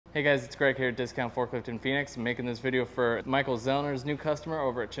Hey guys, it's Greg here at Discount Forklift in Phoenix. I'm making this video for Michael Zellner's new customer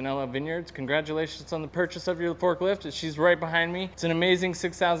over at Chinella Vineyards. Congratulations on the purchase of your forklift. She's right behind me. It's an amazing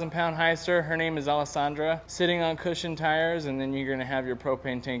 6,000 pound Hyster. Her name is Alessandra. Sitting on cushioned tires, and then you're gonna have your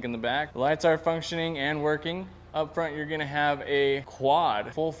propane tank in the back. The lights are functioning and working. Up front, you're gonna have a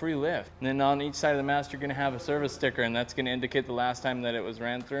quad, full free lift. And then on each side of the mast, you're gonna have a service sticker, and that's gonna indicate the last time that it was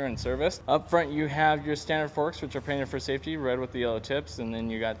ran through and serviced. Up front, you have your standard forks, which are painted for safety, red with the yellow tips, and then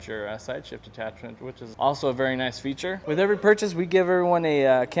you got your side shift attachment, which is also a very nice feature. With every purchase, we give everyone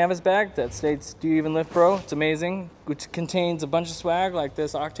a canvas bag that states, "Do you even lift, bro?" It's amazing, which contains a bunch of swag like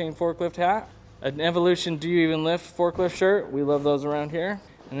this Octane forklift hat, an Evolution "Do you even lift" forklift shirt. We love those around here.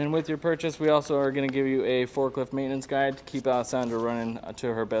 And then with your purchase, we also are going to give you a forklift maintenance guide to keep Alessandra running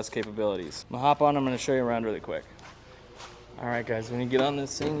to her best capabilities. I'm going to hop on, I'm going to show you around really quick. All right guys, when you get on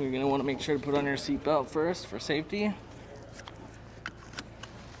this thing, you're going to want to make sure to put on your seatbelt first for safety.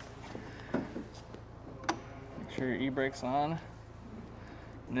 Make sure your e-brake's on.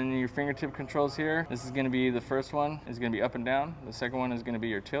 And then your fingertip controls here. This is going to be the first one, is going to be up and down. The second one is going to be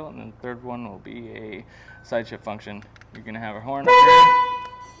your tilt, and then the third one will be a side shift function. You're going to have a horn up here.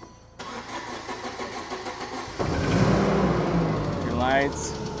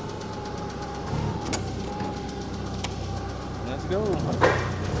 Lights. Let's go.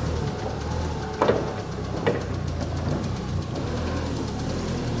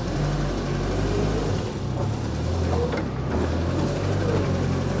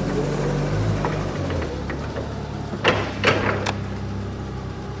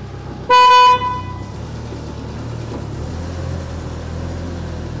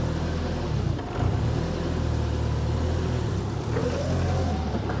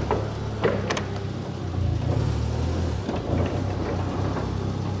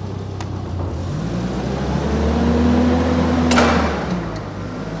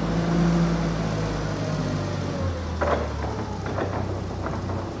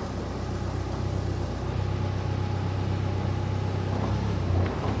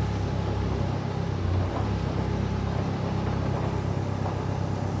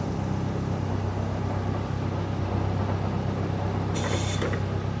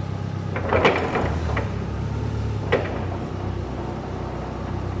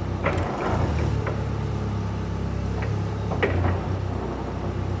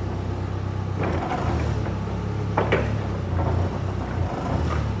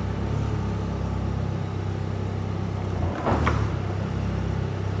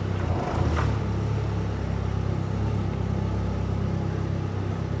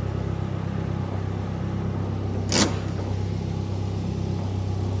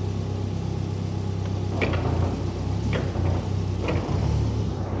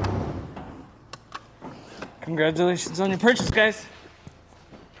 Congratulations on your purchase, guys.